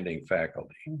outstanding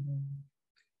faculty.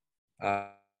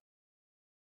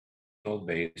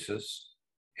 Basis,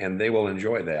 and they will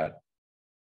enjoy that.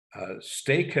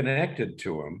 Stay connected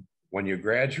to them when you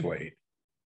graduate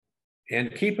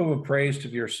and keep them appraised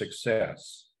of your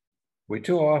success. We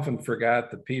too often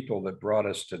forgot the people that brought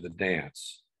us to the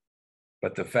dance,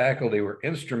 but the faculty were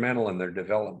instrumental in their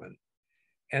development.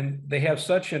 And they have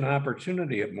such an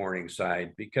opportunity at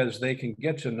Morningside because they can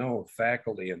get to know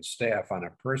faculty and staff on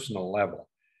a personal level,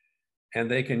 and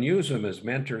they can use them as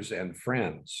mentors and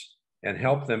friends and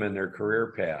help them in their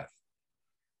career path.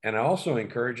 And I also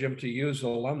encourage them to use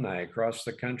alumni across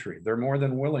the country. They're more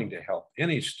than willing to help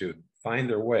any student find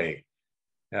their way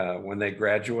when they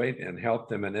graduate and help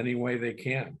them in any way they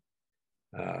can.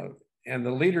 And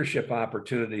the leadership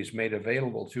opportunities made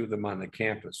available to them on the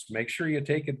campus, make sure you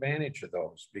take advantage of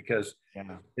those because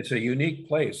it's a unique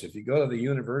place. If you go to the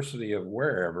University of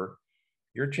wherever,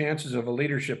 your chances of a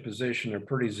leadership position are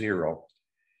pretty zero.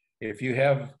 If you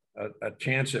have a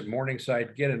chance at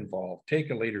Morningside, get involved, take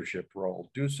a leadership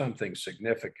role, do something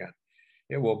significant.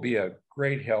 It will be a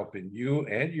great help in you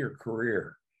and your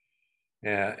career.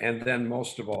 And then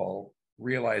most of all,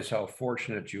 realize how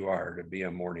fortunate you are to be a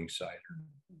Morningsider.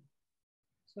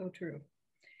 So true.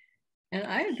 And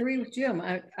I agree with Jim.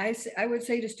 I would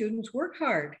say to students, work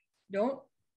hard. Don't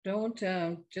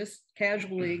just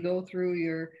casually go through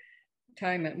your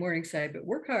time at Morningside, but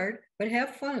work hard, but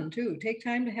have fun too. Take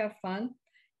time to have fun.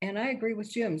 And I agree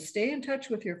with Jim. Stay in touch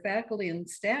with your faculty and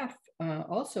staff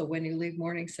also when you leave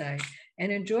Morningside,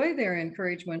 and enjoy their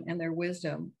encouragement and their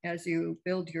wisdom as you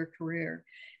build your career.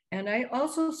 And I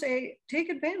also say, take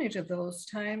advantage of those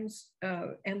times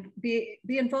and be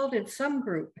involved in some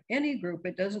group, any group,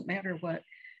 it doesn't matter what,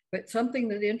 but something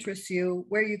that interests you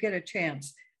where you get a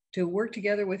chance to work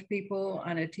together with people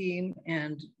on a team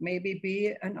and maybe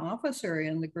be an officer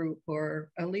in the group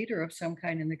or a leader of some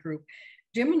kind in the group.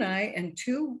 Jim and I and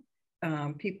two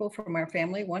people from our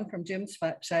family, one from Jim's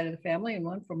side of the family and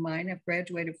one from mine, have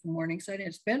graduated from Morningside. And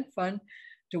it's been fun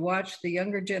to watch the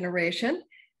younger generation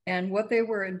and what they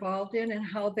were involved in and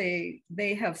how they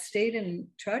have stayed in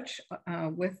touch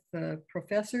with the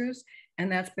professors.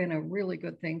 And that's been a really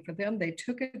good thing for them. They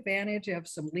took advantage of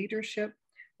some leadership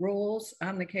roles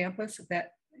on the campus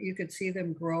that you could see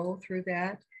them grow through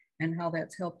that and how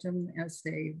that's helped them as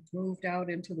they moved out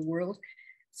into the world.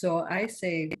 So I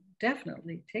say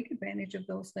definitely take advantage of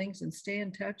those things and stay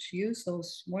in touch. Use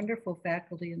those wonderful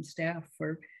faculty and staff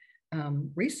for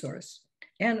resource.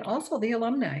 And also the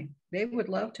alumni, they would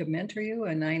love to mentor you.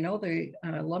 And I know the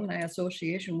Alumni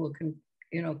Association will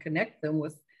connect them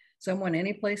with someone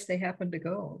any place they happen to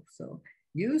go. So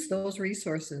use those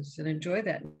resources and enjoy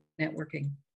that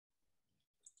networking.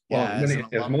 Well,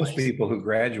 as most people who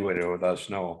graduated with us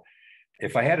know,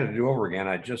 if I had to do over again,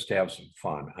 I'd just have some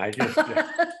fun. I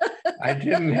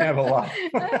didn't have a lot.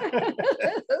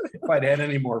 If I'd had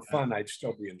any more fun, I'd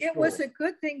still be in school. It was a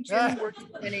good thing Jim worked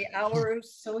many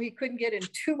hours so he couldn't get in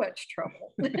too much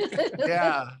trouble.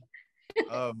 Yeah.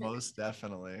 Oh, most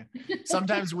definitely.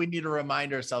 Sometimes we need to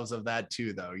remind ourselves of that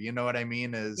too, though. You know what I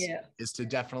mean? Is to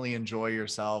definitely enjoy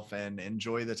yourself and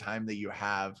enjoy the time that you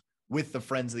have with the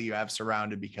friends that you have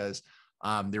surrounded, because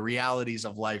the realities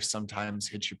of life sometimes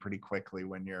hit you pretty quickly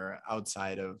when you're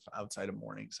outside of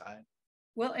Morningside.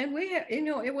 Well, and we have,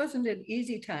 it wasn't an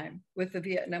easy time with the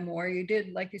Vietnam War. You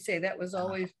did, like you say, that was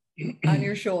always on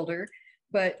your shoulder.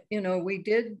 But, we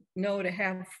did know to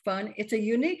have fun. It's a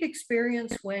unique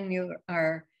experience when you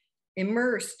are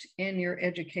immersed in your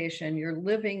education. You're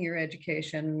living your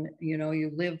education.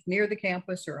 You live near the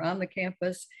campus or on the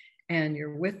campus, and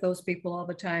you're with those people all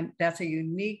the time. That's a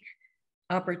unique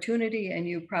opportunity, and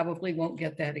you probably won't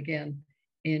get that again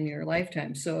in your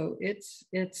lifetime. So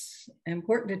it's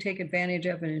important to take advantage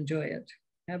of and enjoy it.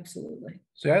 Absolutely.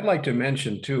 So I'd like to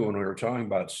mention too, when we were talking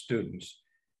about students,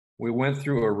 we went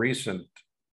through a recent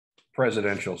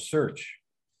presidential search,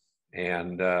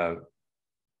 and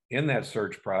in that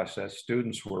search process,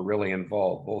 students were really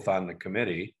involved, both on the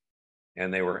committee,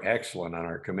 and they were excellent on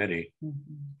our committee,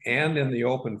 and in the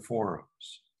open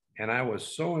forums. And I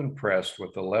was so impressed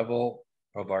with the level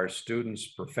of our students'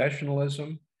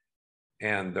 professionalism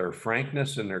and their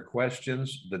frankness in their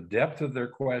questions, the depth of their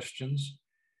questions,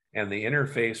 and the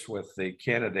interface with the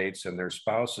candidates and their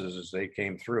spouses as they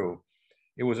came through.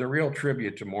 It was a real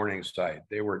tribute to Morningside.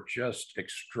 They were just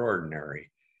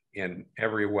extraordinary in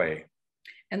every way.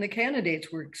 And the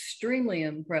candidates were extremely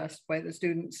impressed by the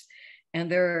students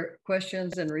and their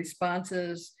questions and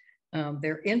responses,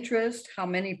 their interest, how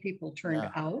many people turned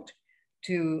out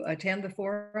to attend the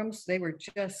forums. They were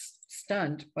just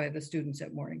stunned by the students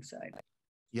at Morningside.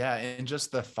 Yeah, and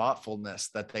just the thoughtfulness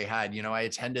that they had. I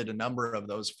attended a number of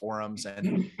those forums,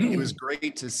 and it was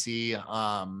great to see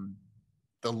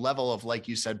the level of, like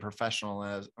you said,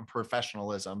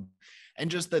 professionalism,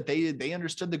 and just that they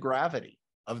understood the gravity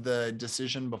of the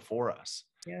decision before us.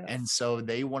 Yes. And so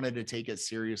they wanted to take it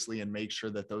seriously and make sure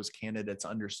that those candidates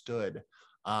understood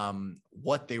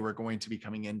what they were going to be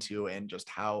coming into, and just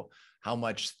how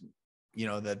much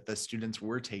that the students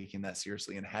were taking that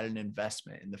seriously and had an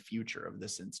investment in the future of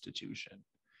this institution.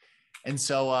 And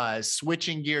so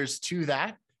switching gears to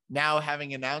that, now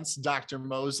having announced Dr.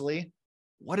 Mosley,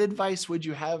 what advice would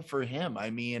you have for him?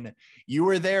 I mean, you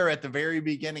were there at the very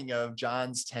beginning of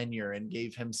John's tenure and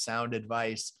gave him sound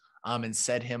advice and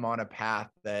set him on a path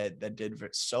that did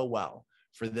so well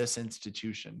for this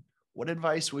institution. What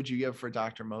advice would you give for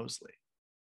Dr. Mosley?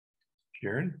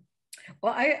 Sharon?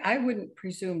 Well, I wouldn't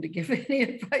presume to give any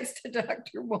advice to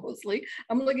Dr. Mosley.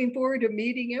 I'm looking forward to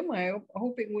meeting him. I'm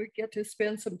hoping we get to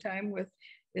spend some time with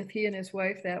he and his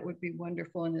wife. That would be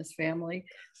wonderful, and his family.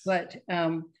 But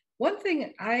one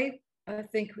thing I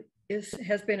think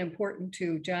has been important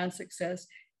to John's success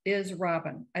is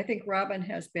Robin. I think Robin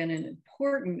has been an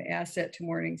important asset to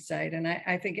Morningside, and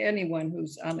I think anyone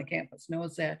who's on the campus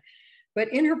knows that.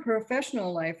 But in her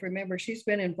professional life, remember, she's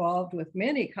been involved with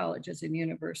many colleges and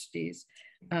universities,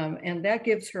 and that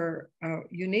gives her a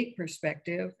unique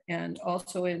perspective. And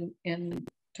also in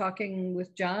talking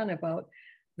with John about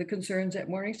the concerns at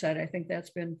Morningside, I think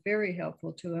that's been very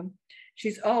helpful to him.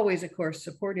 She's always, of course,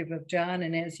 supportive of John.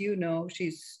 And as you know,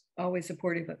 she's always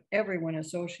supportive of everyone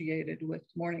associated with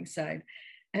Morningside.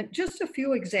 And just a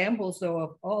few examples, though,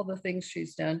 of all the things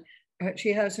she's done.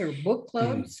 She has her book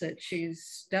clubs that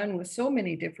she's done with so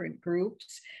many different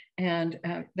groups, and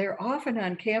they're often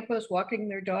on campus walking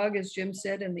their dog, as Jim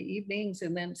said, in the evenings,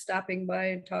 and then stopping by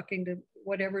and talking to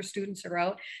whatever students are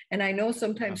out. And I know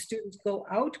sometimes students go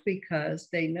out because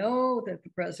they know that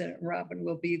the president, Robin,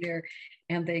 will be there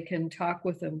and they can talk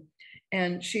with them.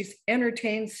 And she's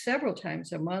entertained several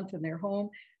times a month in their home.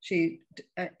 She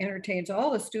entertains all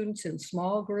the students in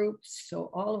small groups, so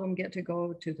all of them get to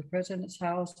go to the president's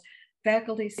house.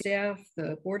 Faculty, staff,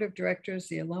 the board of directors,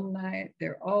 the alumni,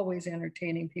 they're always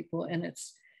entertaining people. And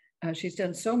it's she's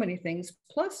done so many things.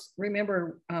 Plus,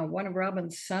 remember, one of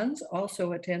Robin's sons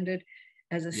also attended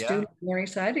as a student at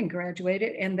Morningside and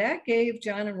graduated. And that gave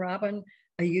John and Robin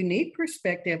a unique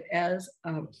perspective as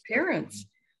parents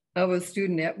of a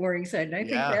student at Morningside. And I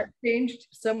think that changed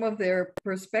some of their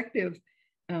perspective,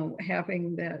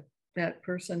 having that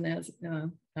person as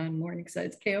on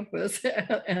Morningside's campus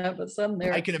and have a son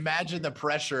there. I can imagine the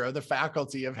pressure of the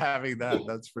faculty of having that,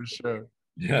 that's for sure.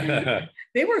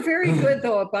 They were very good,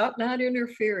 though, about not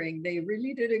interfering. They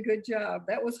really did a good job.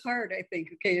 That was hard, I think,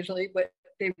 occasionally, but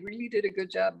they really did a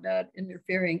good job not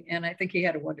interfering. And I think he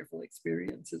had a wonderful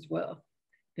experience as well.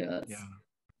 Yes. Yeah.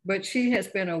 But she has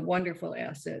been a wonderful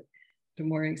asset to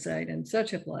Morningside and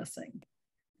such a blessing.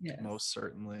 Yeah. Most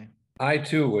certainly. I,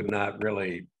 too, would not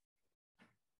really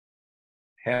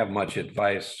have much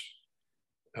advice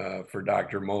for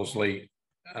Dr. Mosley,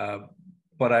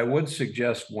 but I would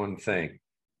suggest one thing,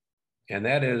 and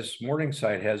that is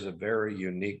Morningside has a very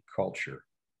unique culture,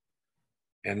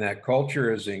 and that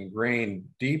culture is ingrained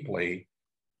deeply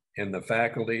in the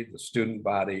faculty, the student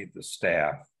body, the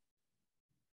staff.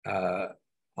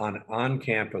 on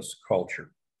on-campus culture.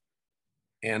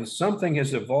 And something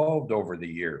has evolved over the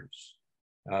years.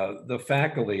 The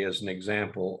faculty, as an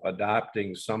example,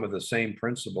 adopting some of the same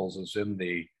principles as in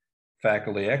the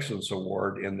Faculty Excellence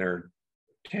Award in their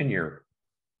tenure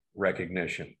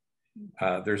recognition.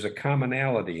 There's a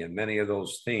commonality in many of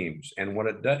those themes. And what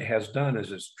it has done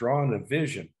is it's drawn a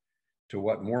vision to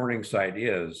what Morningside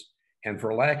is. And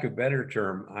for lack of a better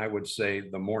term, I would say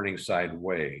the Morningside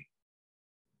way.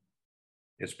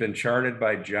 It's been charted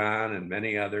by John and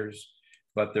many others,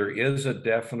 but there is a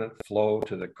definite flow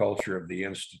to the culture of the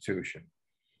institution.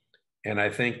 And I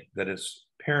think that it's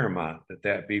paramount that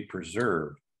that be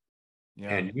preserved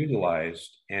and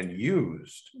utilized and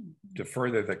used to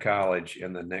further the college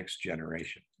in the next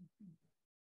generation.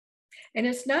 And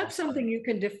it's not something you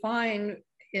can define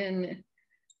in,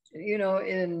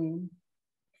 in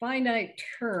finite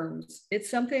terms. It's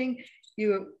something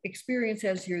you experience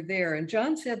as you're there. And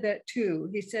John said that too.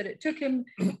 He said it took him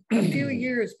a few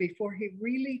years before he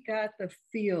really got the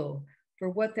feel for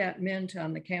what that meant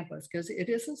on the campus, because it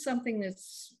isn't something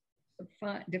that's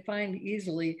defined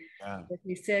easily. But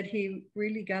he said he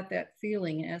really got that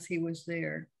feeling as he was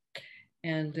there.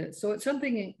 And so it's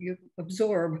something you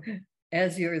absorb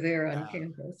as you're there on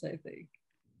campus, I think.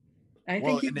 I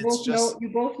think you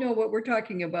both know what we're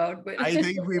talking about, but I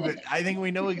think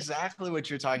we know exactly what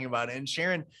you're talking about. And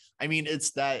Sharon, I mean,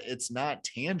 it's not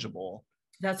tangible.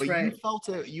 That's right.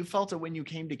 You felt it when you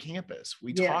came to campus.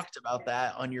 We talked about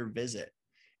that on your visit.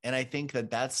 And I think that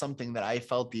that's something that I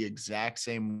felt the exact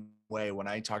same way when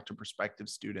I talk to prospective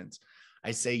students.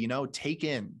 I say, take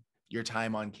in your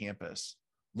time on campus,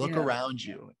 look around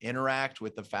you, interact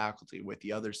with the faculty, with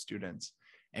the other students,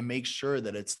 and make sure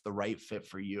that it's the right fit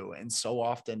for you. And so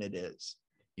often it is.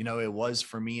 It was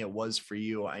for me, it was for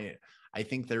you. I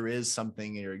think there is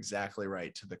something, you're exactly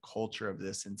right, to the culture of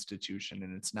this institution,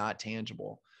 and it's not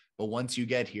tangible. But once you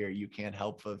get here, you can't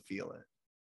help but feel it.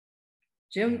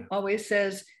 Jim always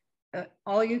says,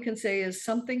 all you can say is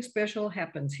something special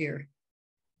happens here.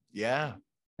 Yeah.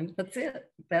 And that's it.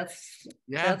 That's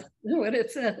what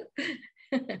it said.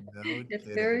 It's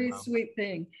a very sweet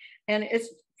thing. And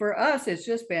for us, it's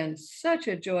just been such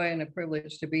a joy and a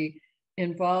privilege to be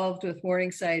involved with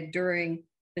Morningside during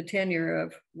the tenure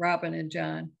of Robin and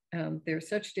John. They're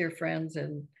such dear friends,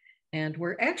 and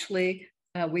we're actually,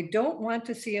 we don't want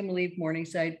to see them leave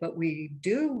Morningside, but we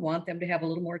do want them to have a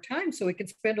little more time so we can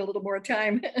spend a little more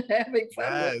time having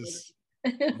fun with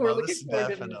it. Most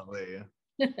definitely.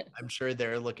 I'm sure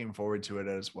they're looking forward to it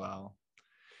as well.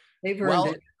 They've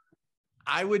earned it.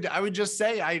 I would just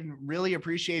say I really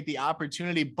appreciate the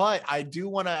opportunity, but I do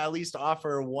want to at least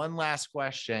offer one last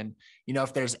question.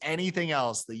 If there's anything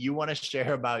else that you want to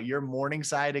share about your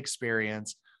Morningside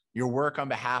experience, your work on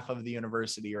behalf of the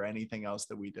university, or anything else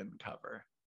that we didn't cover.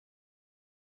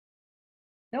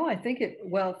 No, I think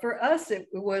for us, it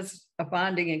was a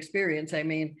bonding experience. I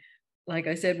mean, like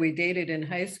I said, we dated in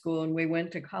high school and we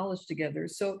went to college together.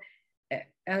 So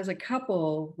as a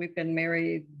couple, we've been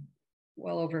married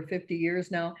well over 50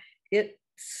 years now. It's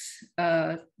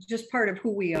just part of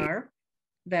who we are,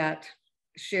 that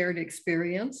shared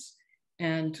experience.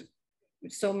 And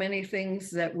so many things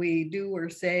that we do or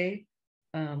say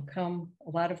a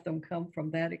lot of them come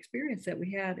from that experience that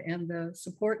we had and the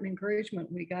support and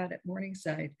encouragement we got at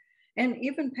Morningside. And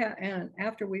even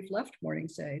after we've left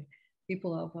Morningside,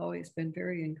 people have always been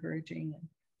very encouraging and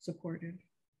supportive.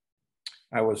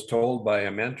 I was told by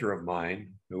a mentor of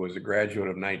mine who was a graduate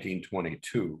of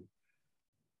 1922,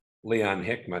 Leon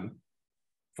Hickman,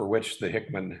 for which the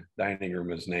Hickman Dining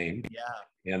Room is named,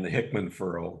 and the Hickman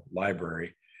Furrow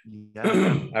Library.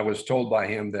 I was told by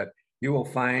him that you will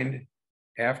find,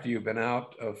 after you've been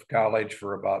out of college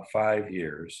for about 5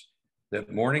 years,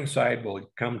 that Morningside will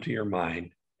come to your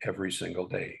mind every single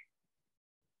day.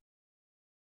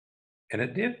 And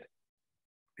it did,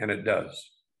 and it does.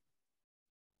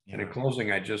 And in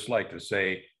closing, I'd just like to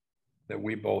say that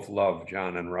we both love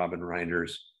John and Robin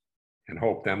Reinders and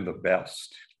hope them the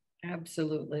best.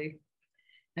 Absolutely.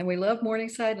 And we love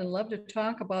Morningside and love to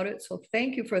talk about it. So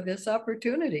thank you for this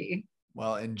opportunity.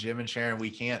 Well, and Jim and Sharon,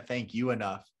 we can't thank you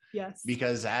enough. Yes.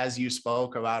 Because as you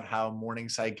spoke about how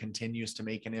Morningside continues to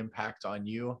make an impact on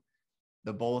you,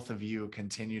 the both of you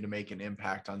continue to make an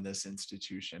impact on this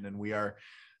institution. And we are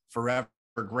forever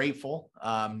grateful,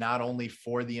 not only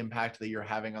for the impact that you're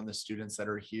having on the students that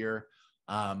are here,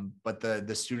 but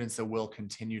the students that will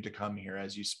continue to come here.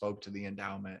 As you spoke to the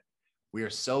endowment, we are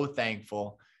so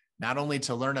thankful not only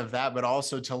to learn of that, but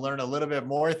also to learn a little bit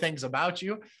more things about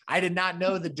you. I did not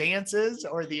know the dances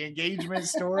or the engagement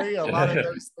story, a lot of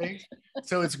those things.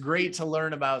 So it's great to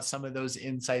learn about some of those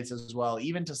insights as well,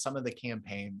 even to some of the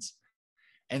campaigns.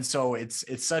 And so it's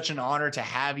such an honor to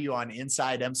have you on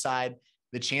Inside Mside,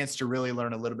 the chance to really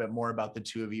learn a little bit more about the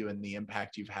two of you and the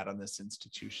impact you've had on this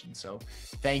institution. So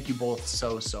thank you both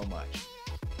so much.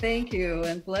 Thank you,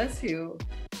 and bless you.